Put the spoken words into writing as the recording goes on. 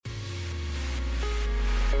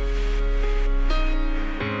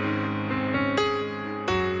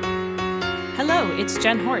it's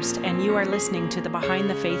Jen Horst, and you are listening to the Behind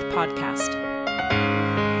the Faith podcast.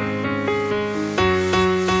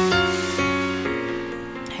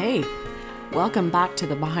 Hey, welcome back to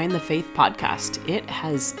the Behind the Faith podcast. It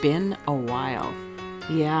has been a while.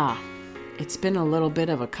 Yeah, it's been a little bit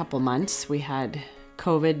of a couple months. We had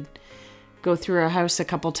COVID go through our house a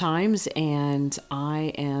couple times, and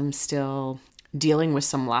I am still dealing with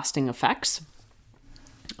some lasting effects.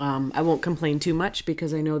 I won't complain too much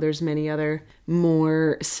because I know there's many other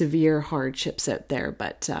more severe hardships out there,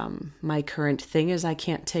 but my current thing is I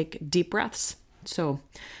can't take deep breaths. So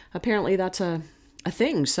apparently that's a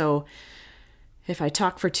thing. So if I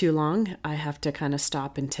talk for too long, I have to kind of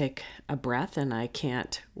stop and take a breath, and I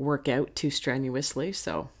can't work out too strenuously.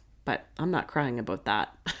 But I'm not crying about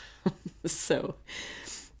that. So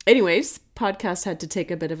anyways, podcast had to take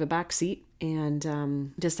a bit of a backseat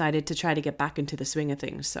and decided to try to get back into the swing of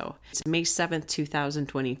things. So it's May 7th,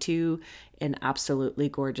 2022, an absolutely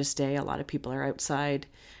gorgeous day. A lot of people are outside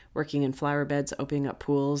working in flower beds, opening up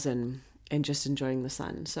pools, and just enjoying the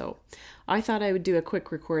sun. So I thought I would do a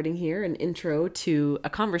quick recording here, an intro to a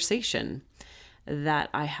conversation that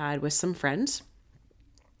I had with some friends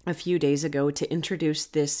a few days ago to introduce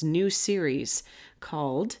this new series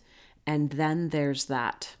called And Then There's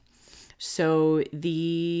That. So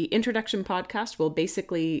the introduction podcast will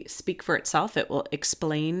basically speak for itself. It will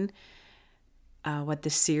explain what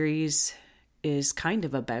the series is kind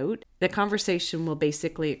of about. The conversation will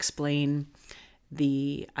basically explain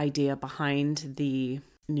the idea behind the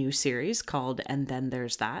new series called And Then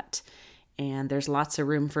There's That. And there's lots of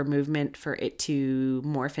room for movement for it to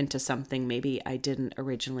morph into something maybe I didn't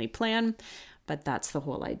originally plan, but that's the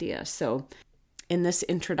whole idea. So in this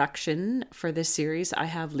introduction for this series, I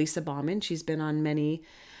have Lisa Bauman. She's been on many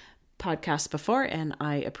podcasts before, and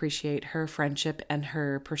I appreciate her friendship and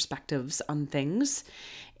her perspectives on things.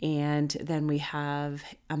 And then we have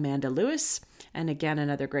Amanda Lewis, and again,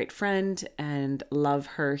 another great friend, and love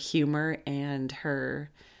her humor, and her,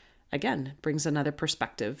 again, brings another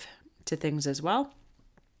perspective to things as well.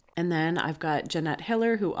 And then I've got Jeanette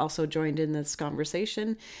Hiller, who also joined in this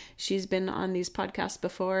conversation. She's been on these podcasts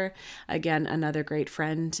before. Again, another great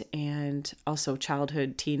friend and also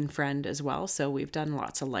childhood teen friend as well. So we've done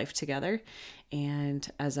lots of life together. And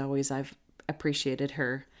as always, I've appreciated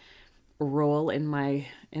her role in my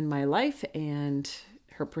life and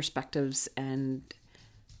her perspectives and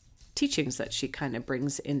teachings that she kind of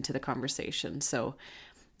brings into the conversation. So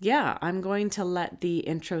yeah, I'm going to let the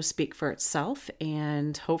intro speak for itself,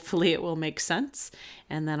 and hopefully it will make sense.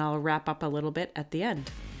 And then I'll wrap up a little bit at the end.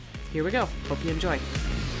 Here we go. Hope you enjoy.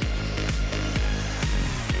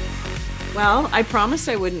 Well, I promised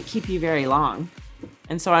I wouldn't keep you very long,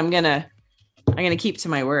 and so I'm gonna keep to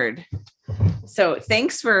my word. So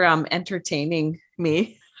thanks for entertaining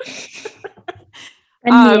me.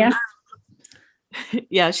 And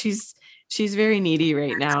yeah, she's very needy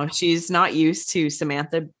right now. She's not used to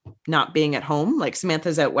Samantha not being at home. Like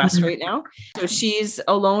Samantha's out west right now. So she's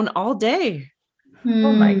alone all day.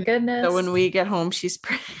 Oh my goodness. So when we get home, she's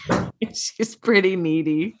pretty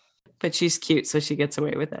needy, but she's cute. So she gets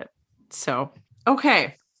away with it. So,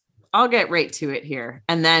 okay, I'll get right to it here.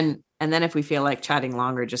 And then if we feel like chatting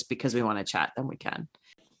longer, just because we want to chat, then we can.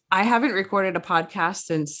 I haven't recorded a podcast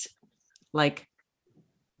since like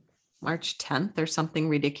March 10th or something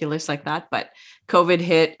ridiculous like that. But COVID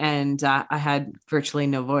hit, and I had virtually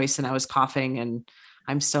no voice, and I was coughing, and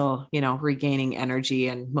I'm still, regaining energy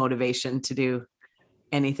and motivation to do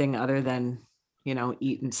anything other than,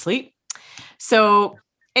 eat and sleep. So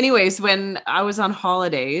anyways, when I was on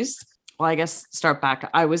holidays, well, I guess start back,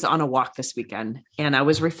 I was on a walk this weekend, and I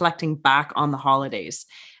was reflecting back on the holidays.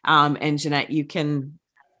 And Jeanette,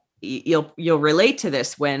 you'll relate to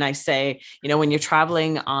this when I say, when you're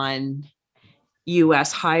traveling on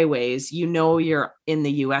US highways, you're in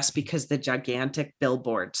the US because the gigantic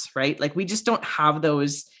billboards, right? Like we just don't have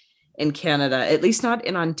those in Canada, at least not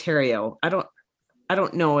in Ontario. I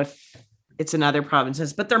don't know if it's in other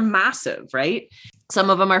provinces, but they're massive, right?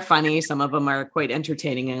 Some of them are funny, some of them are quite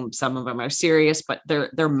entertaining, and some of them are serious, but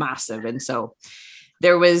they're massive. And so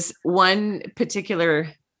there was one particular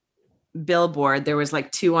billboard, there was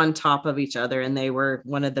like two on top of each other, and they were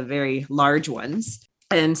one of the very large ones.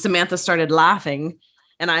 And Samantha started laughing,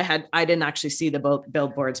 and I didn't actually see the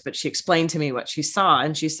billboards, but she explained to me what she saw.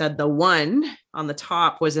 And she said the one on the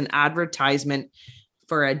top was an advertisement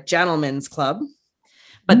for a gentleman's club,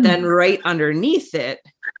 but then right underneath it,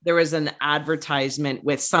 there was an advertisement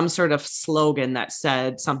with some sort of slogan that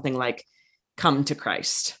said something like, "Come to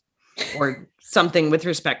Christ," or something with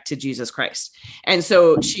respect to Jesus Christ. And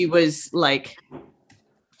so she was like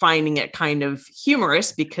finding it kind of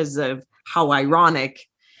humorous because of how ironic.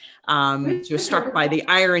 She was struck by the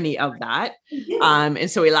irony of that. And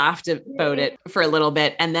so we laughed about it for a little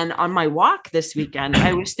bit. And then on my walk this weekend,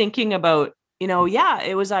 I was thinking about,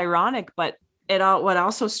 it was ironic, but what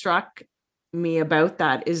also struck me about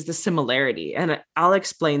that is the similarity. And I'll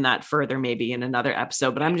explain that further maybe in another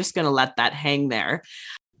episode, but I'm just going to let that hang there.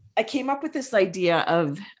 I came up with this idea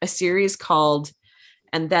of a series called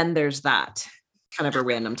And Then There's That, kind of a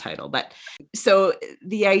random title. But so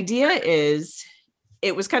the idea is,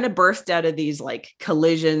 it was kind of birthed out of these like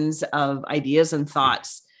collisions of ideas and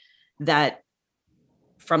thoughts that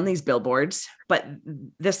from these billboards, but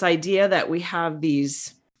this idea that we have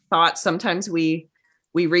these thoughts, sometimes we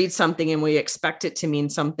read something and we expect it to mean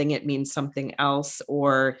something, it means something else,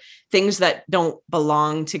 or things that don't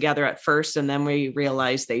belong together at first and then we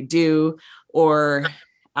realize they do, or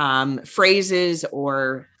phrases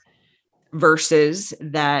or verses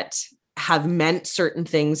that have meant certain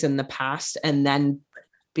things in the past and then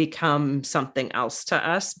become something else to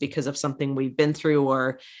us because of something we've been through,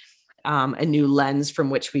 or a new lens from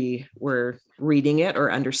which we were reading it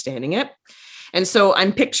or understanding it. And so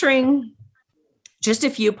I'm picturing just a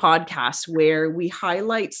few podcasts where we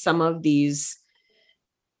highlight some of these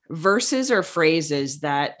verses or phrases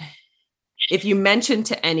that if you mention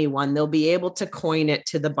to anyone, they'll be able to coin it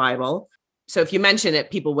to the Bible. So if you mention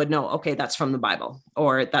it, people would know, okay, that's from the Bible,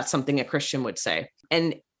 or that's something a Christian would say.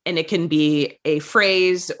 And it can be a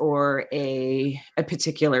phrase or a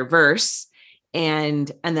particular verse,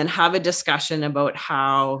 and then have a discussion about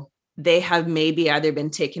how they have maybe either been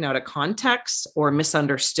taken out of context or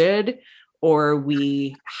misunderstood, or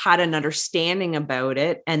we had an understanding about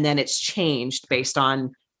it and then it's changed based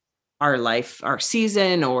on our life, our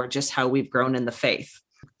season, or just how we've grown in the faith.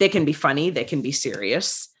 They can be funny, they can be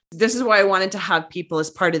serious. This is why I wanted to have people as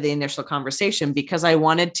part of the initial conversation, because I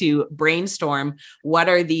wanted to brainstorm what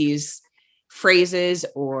are these phrases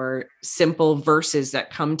or simple verses that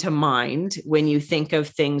come to mind when you think of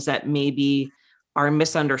things that maybe are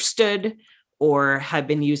misunderstood or have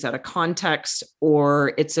been used out of context,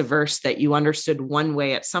 or it's a verse that you understood one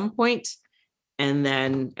way at some point and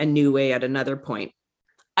then a new way at another point.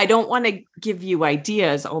 I don't want to give you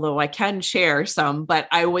ideas, although I can share some, but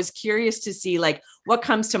I was curious to see like what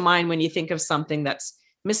comes to mind when you think of something that's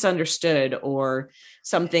misunderstood or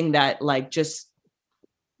something that like just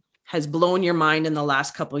has blown your mind in the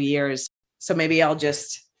last couple of years. So maybe I'll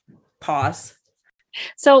just pause.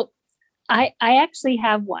 So I actually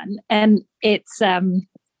have one, and it's kind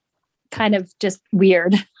of just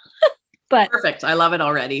weird, but perfect. I love it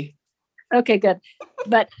already. Okay, good.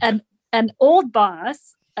 But an old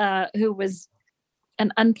boss who was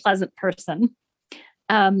an unpleasant person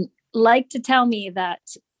liked to tell me that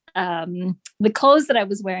the clothes that I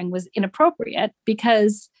was wearing was inappropriate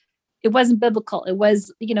because it wasn't biblical. It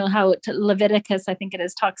was, how Leviticus, I think it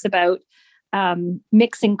is, talks about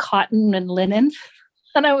mixing cotton and linen.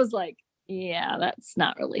 And I was like, yeah, that's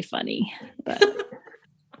not really funny. But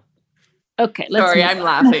okay, sorry, I'm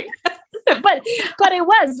laughing. but it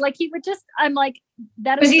was like he would just. I'm like,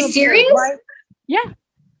 that was he serious? Yeah.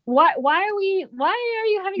 Why are you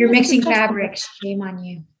having? You're mixing fabrics. Shame on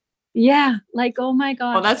you. Yeah, like oh my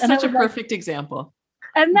gosh. Well, that's such a perfect example.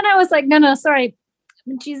 And then I was like, no, sorry.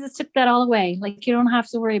 Jesus took that all away. Like you don't have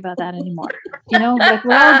to worry about that anymore. Like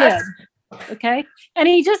we're all good. Okay. And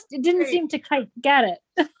he just didn't seem to quite get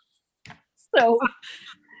it. So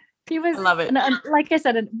he was, I love it. Like I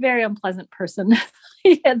said, a very unpleasant person.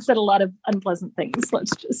 He had said a lot of unpleasant things,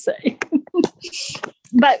 let's just say.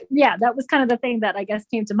 But yeah, that was kind of the thing that I guess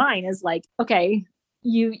came to mind is like, okay,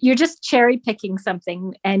 you're just cherry picking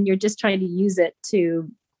something and you're just trying to use it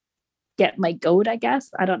to get my goat, I guess.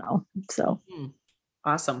 I don't know. So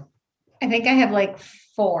awesome. I think I have like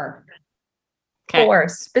 4. Okay. 4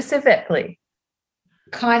 specifically.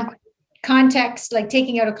 Context, like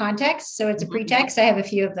taking out of context. So it's a pretext. I have a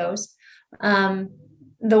few of those.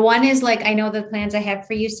 The one is like, I know the plans I have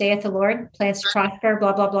for you, saith the Lord, plans to prosper,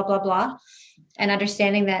 blah, blah, blah, blah, blah. And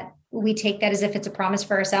understanding that we take that as if it's a promise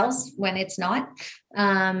for ourselves when it's not.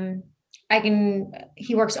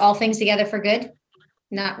 He works all things together for good,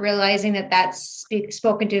 not realizing that that's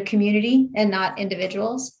spoken to a community and not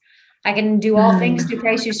individuals. I can do all things through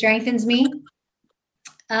Christ who strengthens me.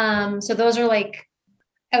 So those are like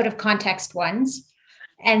out of context ones.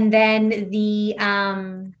 And then the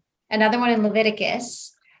another one in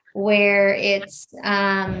Leviticus where it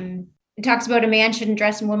talks about a man shouldn't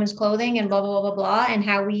dress in women's clothing and blah, blah, blah, blah, blah, and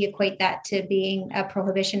how we equate that to being a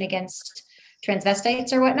prohibition against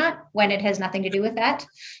transvestites or whatnot, when it has nothing to do with that.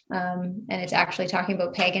 And it's actually talking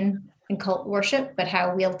about pagan and cult worship, but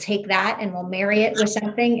how we'll take that and we'll marry it with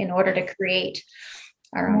something in order to create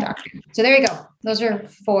our own doctrine. So there you go. Those are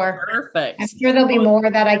 4. Perfect. I'm sure there'll be more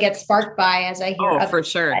that I get sparked by as I hear. Oh, for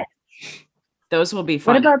sure. Those will be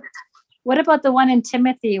fun. What about the one in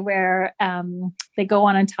Timothy where they go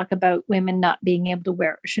on and talk about women not being able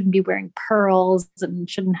to shouldn't be wearing pearls and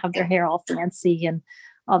shouldn't have their hair all fancy and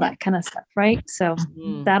all that kind of stuff, right? So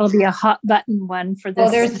that'll be a hot button one for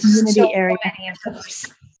this community area. Many of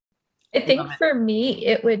those. I think for me,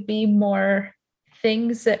 it would be more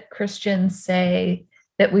things that Christians say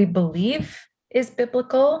that we believe is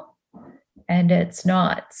biblical and it's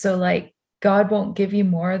not. So like, God won't give you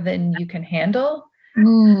more than you can handle.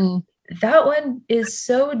 That one is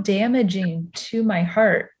so damaging to my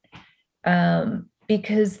heart,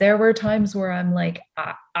 because there were times where I'm like,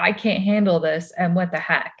 I can't handle this. And what the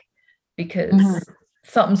heck, because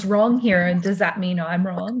something's wrong here. And does that mean I'm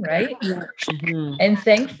wrong? Right. And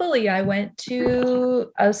thankfully I went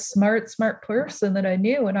to a smart person that I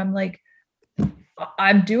knew. And I'm like,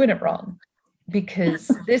 I'm doing it wrong because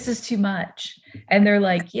this is too much. And they're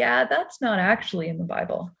like, yeah, that's not actually in the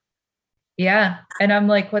Bible. Yeah. And I'm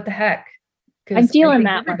like, what the heck? I'm feeling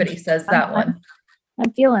that everybody says that one.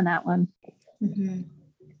 I'm feeling that one.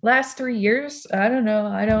 Last 3 years, I don't know.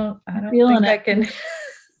 I don't feeling think it. I can.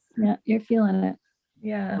 Yeah, you're feeling it.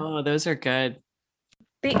 Yeah. Oh, those are good.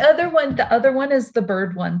 The other one is the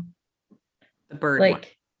bird one. The bird one.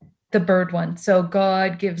 The bird one. So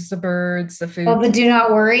God gives the birds the food. Oh, but do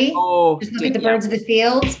not worry. Oh, just look at the birds of the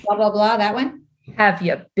fields, blah, blah, blah. That one. Have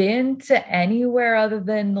you been to anywhere other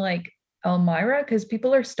than like Elmira? Because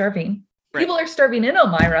people are starving. Right. People are starving in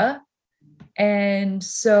Elmira. And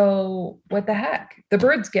so what the heck? The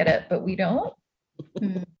birds get it, but we don't.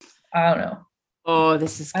 I don't know. Oh,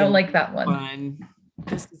 I don't like that one. Fun.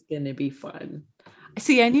 This is going to be fun.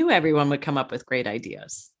 See, I knew everyone would come up with great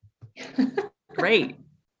ideas. Great.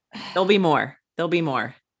 There'll be more.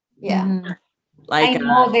 Yeah. Like I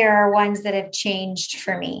know there are ones that have changed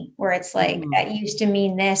for me where it's like that used to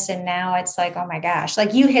mean this and now it's like, oh my gosh,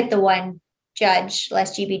 like you hit the one, judge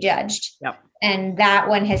lest ye be judged. Yep. And that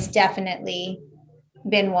one has definitely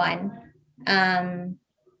been one.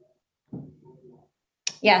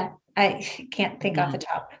 Yeah, I can't think off the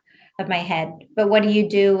top of my head, but what do you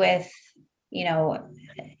do with,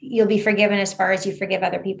 you'll be forgiven as far as you forgive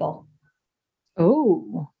other people.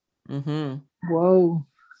 Oh, whoa.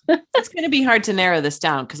 It's going to be hard to narrow this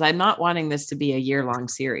down because I'm not wanting this to be a year-long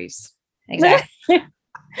series. Exactly.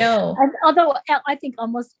 No. Although I think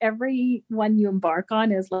almost every one you embark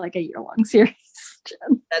on is like a year-long series.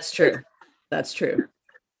 That's true.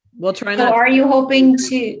 We'll try So not. are you hoping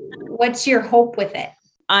what's your hope with it?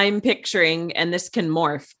 I'm picturing, and this can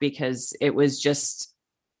morph because it was just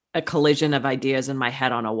a collision of ideas in my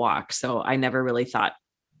head on a walk. So I never really thought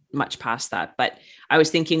much past that, but I was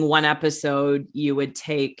thinking one episode, you would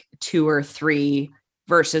take 2 or 3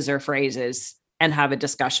 verses or phrases and have a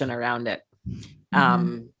discussion around it.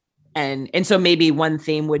 And so maybe one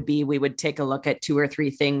theme would be, we would take a look at 2 or 3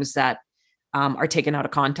 things that are taken out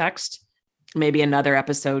of context. Maybe another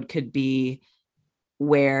episode could be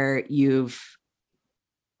where you've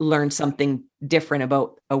learned something different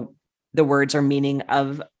about the words or meaning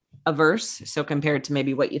of a verse. So compared to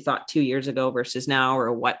maybe what you thought 2 years ago versus now,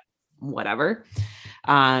 or whatever.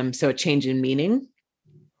 So a change in meaning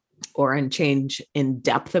or a change in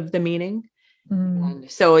depth of the meaning.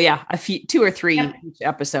 So yeah, 2 or 3 each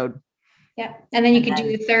episode. Yeah. And then you could do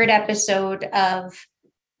a 3rd episode of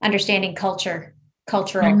understanding cultural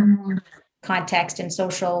context and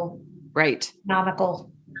social,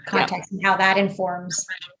 economical context and how that informs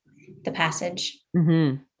the passage.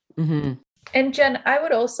 And Jen, I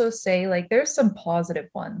would also say like, there's some positive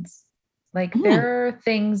ones. Like there are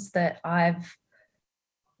things that I've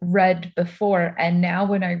read before, and now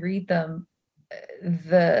when I read them,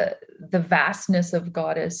 the vastness of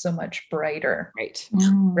God is so much brighter.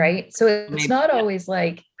 Right. So it's not always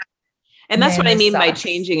like, and that's what I mean by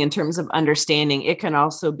changing in terms of understanding. It can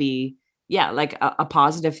also be, like a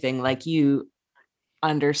positive thing, like you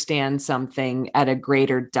understand something at a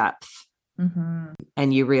greater depth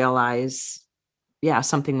and you realize,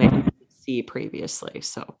 something that you didn't see previously.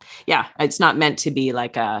 So it's not meant to be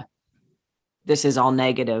like this is all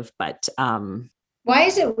negative, but why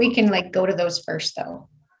is it we can like go to those first though?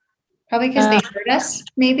 Probably because they hurt us,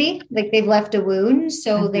 maybe like they've left a wound,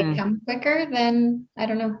 so they come quicker than, I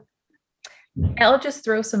don't know. I'll just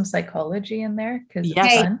throw some psychology in there because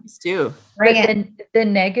it's fun. Do. The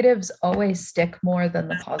negatives always stick more than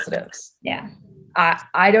the positives. Yeah.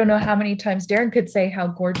 I don't know how many times Darren could say how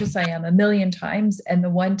gorgeous I am 1,000,000 times. And the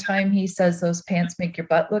one time he says those pants make your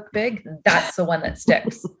butt look big, that's the one that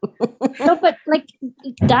sticks. No, but like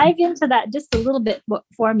dive into that just a little bit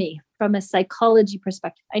for me. from a psychology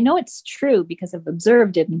perspective. I know it's true because I've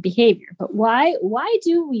observed it in behavior, but why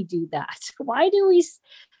do we do that? Why do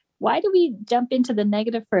we jump into the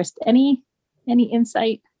negative first? Any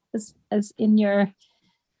insight as in your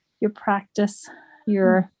practice,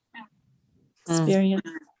 your experience?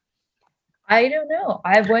 I don't know.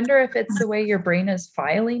 I wonder if it's the way your brain is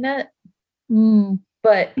filing it.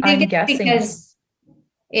 But I'm guessing because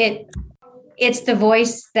it's the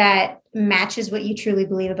voice that matches what you truly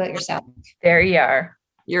believe about yourself. There you are.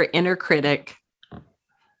 Your inner critic.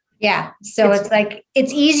 Yeah. So it's like,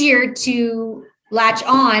 it's easier to latch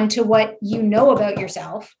on to what you know about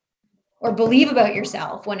yourself or believe about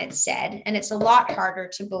yourself when it's said. And it's a lot harder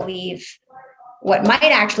to believe what might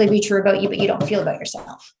actually be true about you, but you don't feel about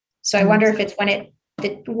yourself. So I wonder if it's when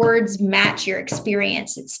the words match your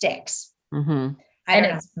experience, it sticks. Mm-hmm. And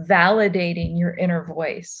it's validating your inner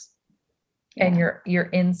voice and your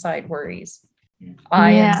inside worries.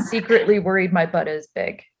 I am secretly worried my butt is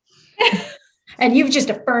big. And you've just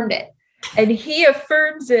affirmed it. And he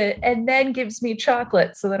affirms it and then gives me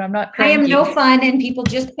chocolate so that I'm not cranky. I am no fun and people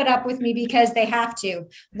just put up with me because they have to.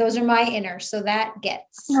 Those are my inner. So that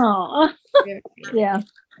gets. Oh, yeah.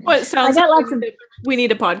 Well, it sounds like we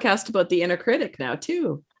need a podcast about the inner critic now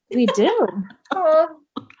too. We do.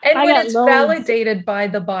 And when it's validated by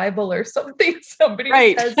the Bible or something, somebody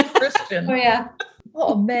says Christian. Oh yeah.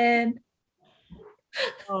 Oh man.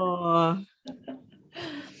 Oh.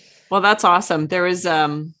 Well, that's awesome. There was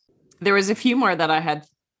a few more that I had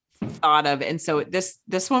thought of, and so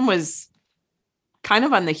this one was kind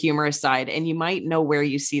of on the humorous side, and you might know where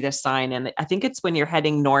you see this sign, and I think it's when you're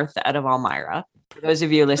heading north out of Elmira. For those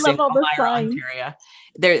of you listening, Elmira, Ontario,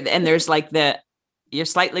 there's like you're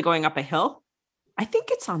slightly going up a hill. I think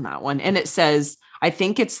it's on that one, and it says, I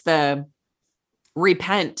think it's the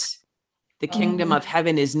repent, the kingdom of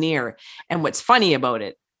heaven is near. And what's funny about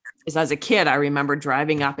it is, as a kid, I remember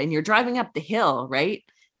driving up, and you're driving up the hill, right?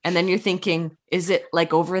 And then you're thinking, is it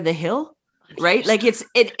like over the hill? Right? Like it's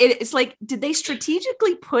like, did they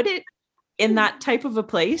strategically put it in that type of a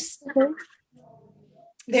place?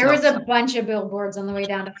 There was a bunch of billboards on the way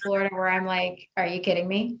down to Florida where I'm like, are you kidding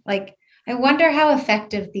me? Like, I wonder how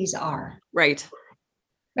effective these are. Right.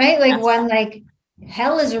 Right? Like one, like,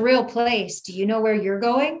 hell is a real place. Do you know where you're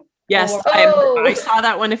going? Yes. I saw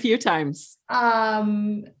that one a few times.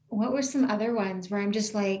 What were some other ones where I'm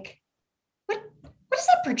just like, what does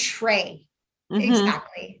that portray? Mm-hmm.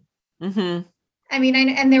 Exactly. Mm-hmm. I mean,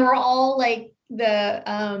 and they were all like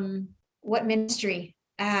what ministry?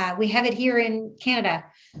 We have it here in Canada.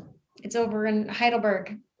 It's over in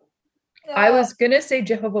Heidelberg. I was going to say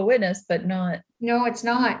Jehovah's Witness, but not. No, it's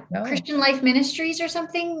not. No. Christian Life Ministries or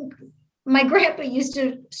something. My grandpa used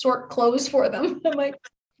to sort clothes for them. I'm like,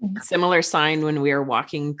 similar sign when we were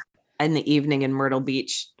walking in the evening in Myrtle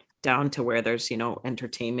Beach down to where there's,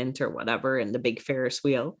 entertainment or whatever, and the big Ferris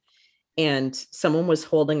wheel. And someone was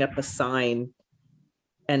holding up a sign,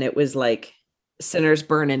 and it was like, sinners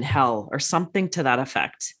burn in hell or something to that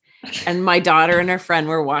effect. And my daughter and her friend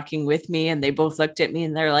were walking with me, and they both looked at me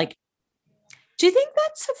and they're like, do you think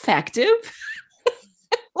that's effective?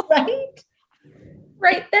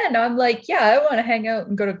 Right then I'm like, yeah, I want to hang out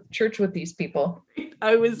and go to church with these people.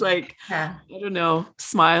 I was like, I don't know,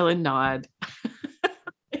 smile and nod.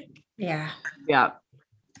 Yeah.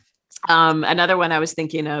 Another one I was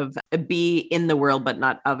thinking of, be in the world, but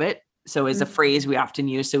not of it. So is a phrase we often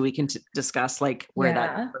use so we can discuss like where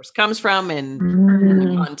that first comes from and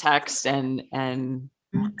the context and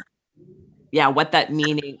what that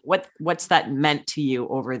meaning, what's that meant to you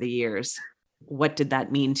over the years? What did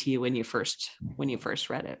that mean to you when you first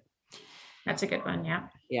read it? That's a good one. Yeah.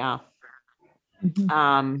 Yeah.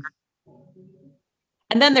 Mm-hmm.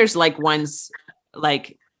 And then there's like ones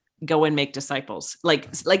like go and make disciples,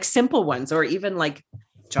 like simple ones, or even like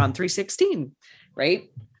John 3:16, right?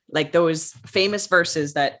 Like those famous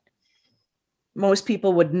verses that most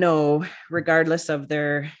people would know regardless of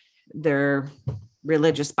their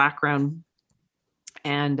religious background.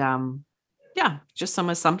 And just some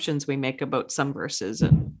assumptions we make about some verses.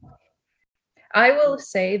 And I will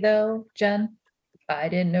say though, Jen, I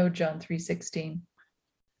didn't know John 3:16.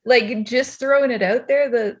 Like just throwing it out there,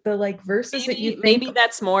 the like verses that you think maybe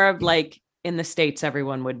that's more of like in the States,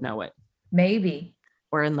 everyone would know it. Maybe.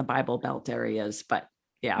 Or in the Bible Belt areas, but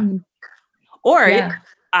yeah.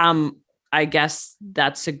 I guess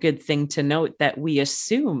that's a good thing to note, that we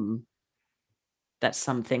assume that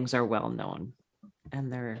some things are well known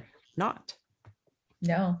and they're not.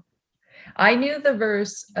 No. I knew the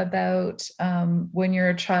verse about when you're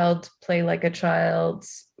a child, play like a child,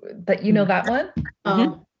 that that one.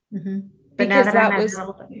 Oh, mm-hmm. Because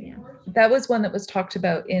that was one that was talked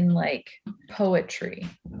about in like poetry.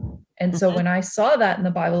 And so when I saw that in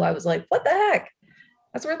the Bible, I was like, what the heck?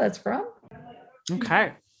 That's where that's from.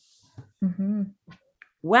 Okay. Mm-hmm.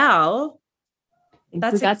 Well, We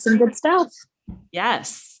got some good stuff.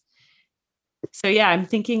 Yes. So yeah, I'm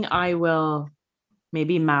thinking I will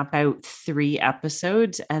maybe map out 3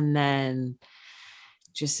 episodes and then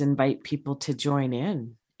just invite people to join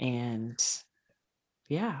in. And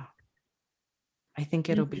yeah, I think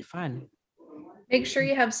it'll be fun. Make sure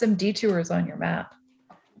you have some detours on your map.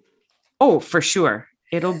 Oh, for sure.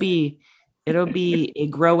 It'll be a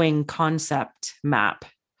growing concept map.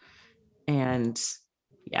 And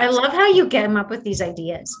yeah. I love how you get them up with these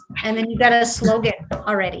ideas and then you got a slogan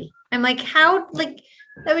already. I'm like, how, like,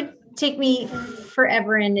 that would take me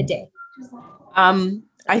forever in a day.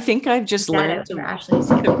 I think I've just learned to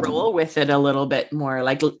roll with it a little bit more.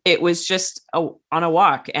 Like it was just on a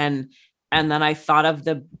walk and then I thought of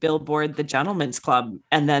the billboard, the Gentleman's Club,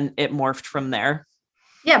 and then it morphed from there.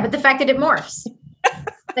 Yeah, but the fact that it morphs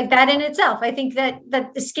like that in itself, I think that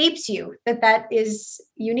escapes you, that is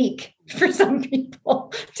unique for some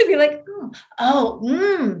people to be like,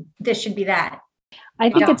 this should be that. I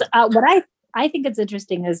think it's what I think it's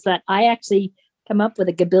interesting is that I actually come up with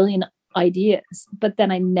a gabillion ideas, but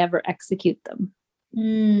then I never execute them.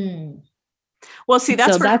 Well, see,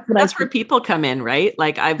 that's where people come in, right?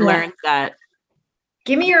 Like I've learned that.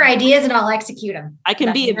 Give me your ideas and I'll execute them. I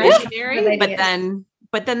can be a visionary,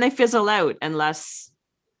 but then they fizzle out unless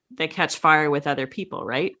they catch fire with other people,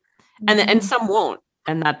 right? And some won't,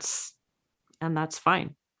 and that's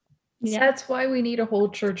fine. Yeah. That's why we need a whole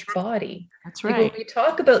church body. That's right. Like when we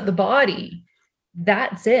talk about the body,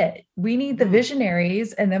 that's it. We need the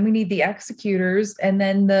visionaries, and then we need the executors, and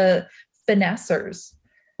then the finessers.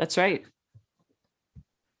 That's right.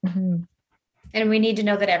 Mm-hmm. And we need to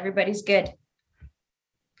know that everybody's good.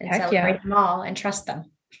 And celebrate them all and trust them.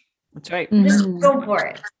 That's right. Just go for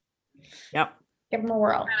it. Yep. Give them a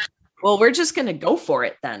whirl. Well, we're just going to go for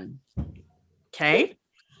it then. Okay.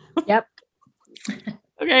 Yep.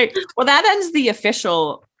 Okay. Well, that ends the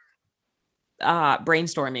official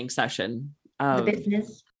brainstorming session. The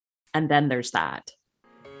business. And then there's that.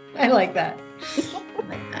 I like that. I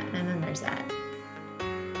like that. And then there's that.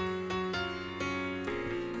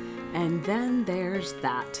 And then there's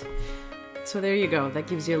that. So there you go. That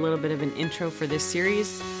gives you a little bit of an intro for this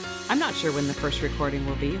series. I'm not sure when the first recording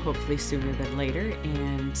will be, hopefully sooner than later.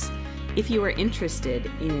 And if you are interested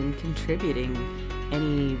in contributing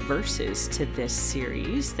any verses to this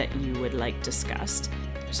series that you would like discussed,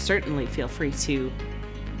 certainly feel free to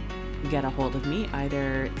get a hold of me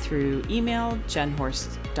either through email,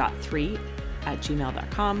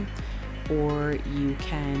 jenhorst.3@gmail.com, or you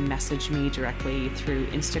can message me directly through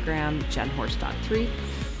Instagram, jenhorst.3.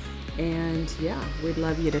 And yeah, we'd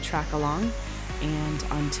love you to track along. And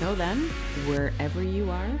until then, wherever you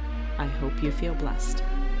are, I hope you feel blessed.